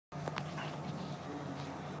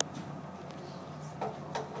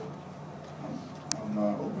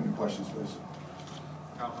Any questions, please?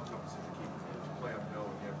 How tough is it to keep play uphill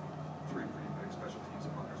when you have three pretty big special teams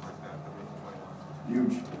punters like that make the play lines?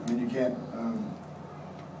 Huge. I mean, you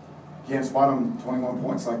can't spot them 21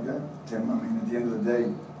 points like that, Tim. I mean, at the end of the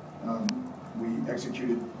day, we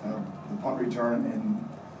executed the punt return and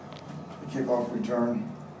the kickoff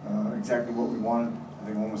return exactly what we wanted. I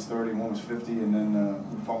think one was 30, one was 50, and then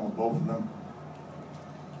we fumbled both of them.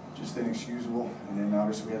 Just inexcusable. And then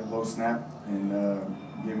obviously we had a low snap and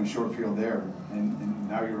gave them a short field there. And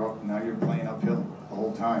now you're up. Now you're playing uphill the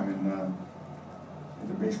whole time, and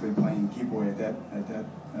they're basically playing keep away at that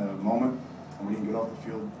moment. And we didn't get off the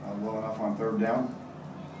field well enough on third down.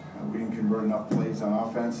 We didn't convert enough plays on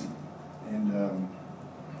offense, and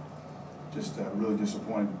just really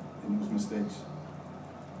disappointed in those mistakes.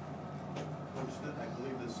 Coach, I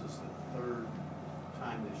believe this is the third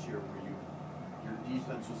time this year where your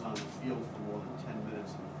defense was on the field for more than 10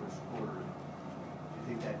 minutes in the first quarter. Do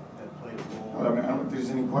you think that played a role? Well, I mean, I don't think there's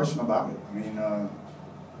any question about it. I mean,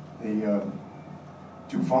 the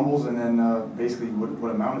two fumbles and then basically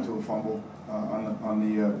what amounted to a fumble on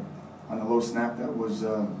the low snap that was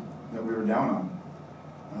that we were down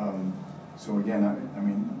on. So again, I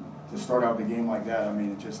mean, to start out the game like that, I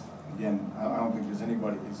mean, it just again, I don't think there's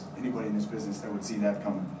anybody in this business that would see that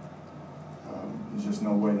coming. There's just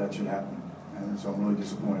no way that should happen, and so I'm really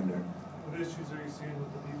disappointed there. What issues are you seeing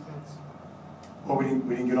with the defense? Well, we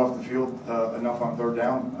didn't get off the field enough on third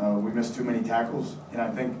down. We missed too many tackles, and I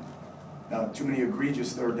think too many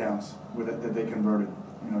egregious third downs that they converted.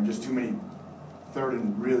 You know, just too many third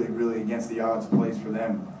and really against the odds plays for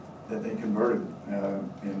them that they converted,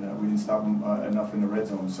 and we didn't stop them enough in the red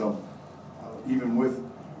zone. So even with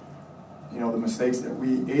the mistakes that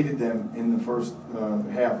we aided them in the first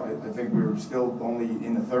half, I think we were still only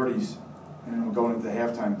in the 30s, going into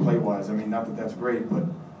halftime play-wise. I mean, not that that's great, but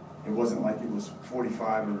it wasn't like it was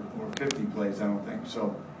 45 or 50 plays, I don't think.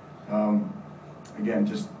 So, again,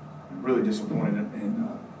 just really disappointed, and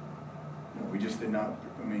we just did not,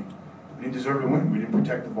 I mean, we didn't deserve to win. We didn't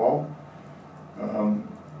protect the ball.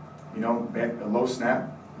 A low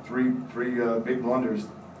snap, three big blunders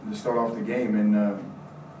to start off the game, and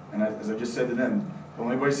as I just said to them,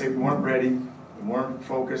 don't anybody say we weren't ready, we weren't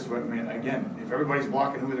focused. I mean, again, if everybody's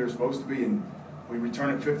blocking who they're supposed to be and we return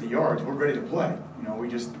it 50 yards, we're ready to play.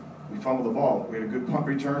 We fumbled the ball. We had a good punt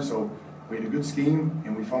return, so we had a good scheme,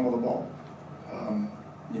 and we fumbled the ball.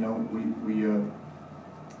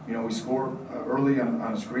 We score early on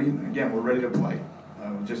a screen, and again, we're ready to play.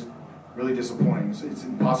 Just really disappointing. It's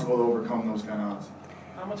impossible to overcome those kind of odds.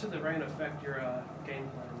 How much did the rain affect your game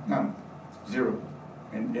plan? None. Zero.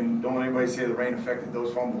 And don't let anybody say the rain affected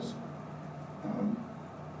those fumbles.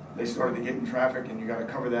 They started to get in traffic, and you got to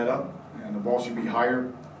cover that up, and the ball should be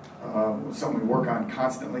higher. It's something we work on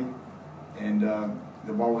constantly, and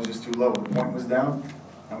the ball was just too low. The point was down.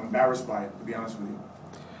 I'm embarrassed by it, to be honest with you.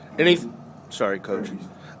 Sorry, Coach.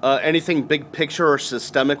 Anything big picture or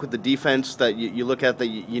systemic with the defense that you look at that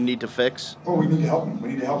you need to fix? Well, we need to help them. We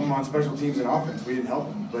need to help them on special teams and offense. We didn't help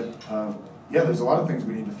them, but yeah, there's a lot of things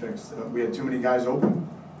we need to fix. We had too many guys open.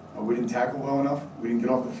 We didn't tackle well enough. We didn't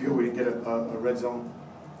get off the field. We didn't get a red zone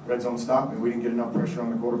stop, and we didn't get enough pressure on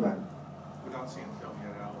the quarterback. Without seeing film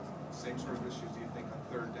yet, Al, same sort of issues do you think on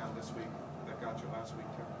third down this week that got you last week,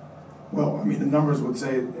 Tim? Well, I mean, the numbers would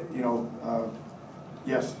say,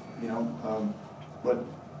 yes, but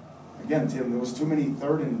again, Tim, there was too many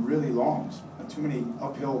third and really longs, too many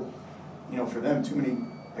uphill, for them, too many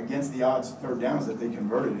against the odds third downs that they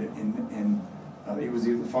converted it, and it was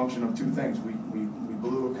either the function of two things. We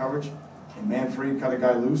blew a coverage, and man free cut a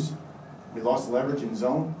guy loose. We lost leverage in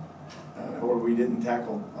zone, or we didn't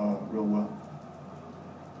tackle real well.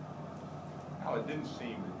 Al, it didn't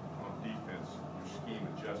seem that on defense your scheme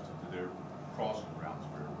adjusted to their crossing routes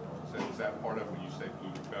very well. Is that part of it when you say blew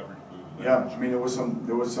the coverage, blew the leverage? Yeah, I mean, there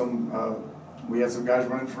was some. We had some guys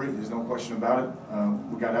running free. There's no question about it.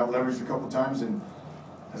 We got out leveraged a couple times, and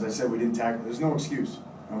as I said, we didn't tackle. There's no excuse.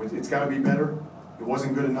 It's got to be better. It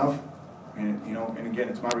wasn't good enough, and and again,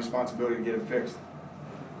 it's my responsibility to get it fixed.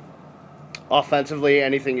 Offensively,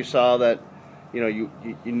 anything you saw that you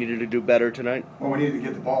needed to do better tonight? Well, we needed to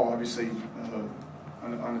get the ball, obviously,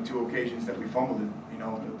 on the two occasions that we fumbled it.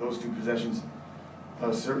 Those two possessions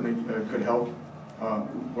certainly could help.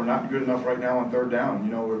 We're not good enough right now on third down.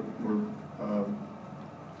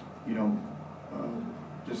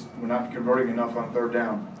 We're not converting enough on third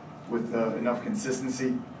down with enough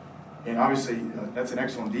consistency. And obviously, that's an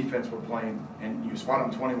excellent defense we're playing. And you spot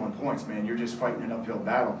them 21 points, man. You're just fighting an uphill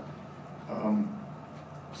battle.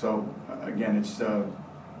 Again,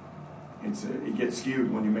 it gets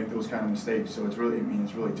skewed when you make those kind of mistakes. So it's really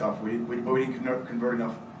tough. But we didn't convert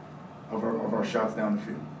enough of our shots down the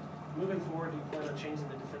field. Moving forward, do you plan on changing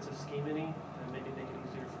the defensive scheme any and maybe make it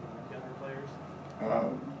easier for the younger players?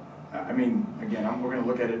 I mean, again, we're going to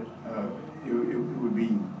look at it. It would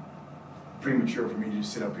be premature for me to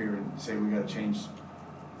just sit up here and say we got to change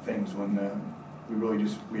things when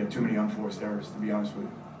we had too many unforced errors, to be honest with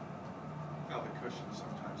you. Felt the cushion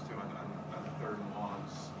sometimes too on third and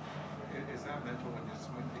longs. Is that mental when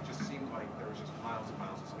it just seemed like there was just miles and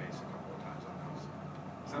miles of space a couple of times on those?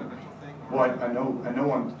 Is that a mental thing? Well, I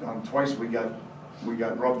know on twice we got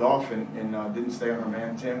rubbed off and didn't stay on our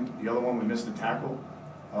man, Tim. The other one we missed the tackle.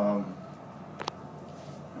 But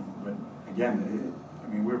again, I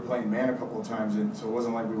mean, we were playing man a couple of times, and so it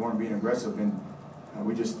wasn't like we weren't being aggressive, and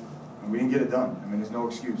we didn't get it done. I mean, there's no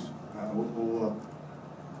excuse.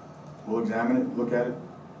 We'll examine it, look at it,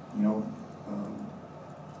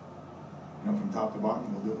 from top to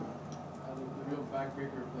bottom, we'll do it. The real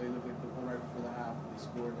backbreaker play looked like the one right before the half. They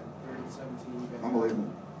scored at 30-17. You guys Unbelievable.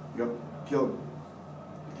 Yep, killed it.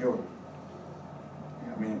 Killed it.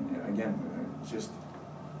 Yeah, I mean, again, it's just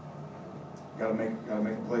gotta make a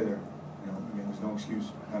play there. Again, there's no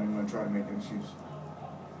excuse. Not even gonna try to make an excuse.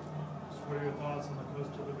 So what are your thoughts on the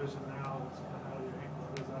Coastal Division now? It's kind of out of your hands.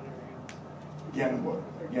 What is out of your hands?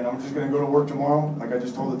 Again, I'm just gonna go to work tomorrow. Like I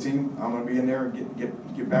just told the team, I'm gonna be in there and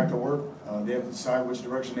get back to work. They have to decide which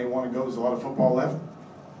direction they want to go. There's a lot of football left.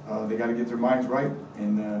 They got to get their minds right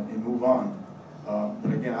and move on.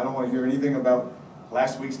 But again, I don't want to hear anything about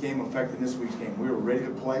last week's game affecting this week's game. We were ready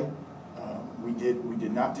to play. We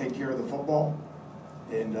did not take care of the football,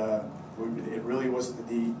 and it really was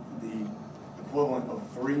the equivalent of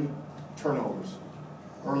 3 turnovers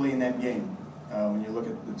early in that game. When you look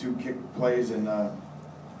at the 2 kick plays and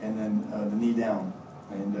then the knee down,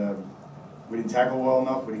 and we didn't tackle well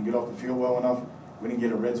enough. We didn't get off the field well enough. We didn't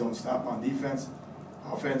get a red zone stop on defense.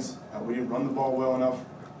 Offense, we didn't run the ball well enough.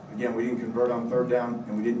 Again, we didn't convert on third down,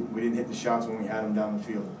 and we didn't hit the shots when we had them down the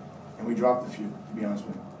field, and we dropped a few, to be honest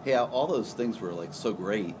with you. Yeah, all those things were like so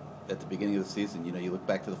great at the beginning of the season. You look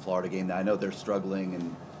back to the Florida game. Now, I know they're struggling,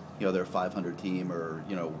 and they're a 500 team or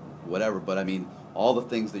whatever. But I mean, all the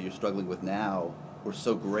things that you're struggling with now were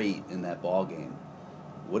so great in that ball game.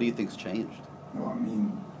 What do you think's changed? No, I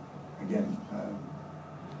mean, again, I'm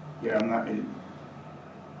not.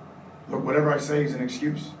 Look, whatever I say is an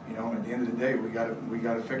excuse. At the end of the day, we got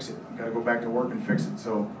to fix it. We got to go back to work and fix it.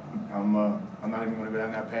 So I'm not even going to go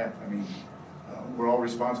down that path. I mean, we're all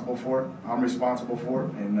responsible for it. I'm responsible for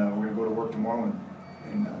it, and we're going to go to work tomorrow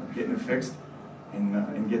and getting it fixed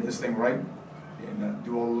and get this thing right and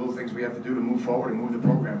do all the little things we have to do to move forward and move the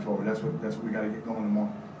program forward. That's what we got to get going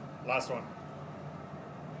tomorrow. Last one.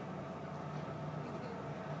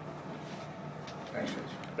 Thanks, Rich.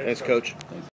 Thanks, Coach. Thanks.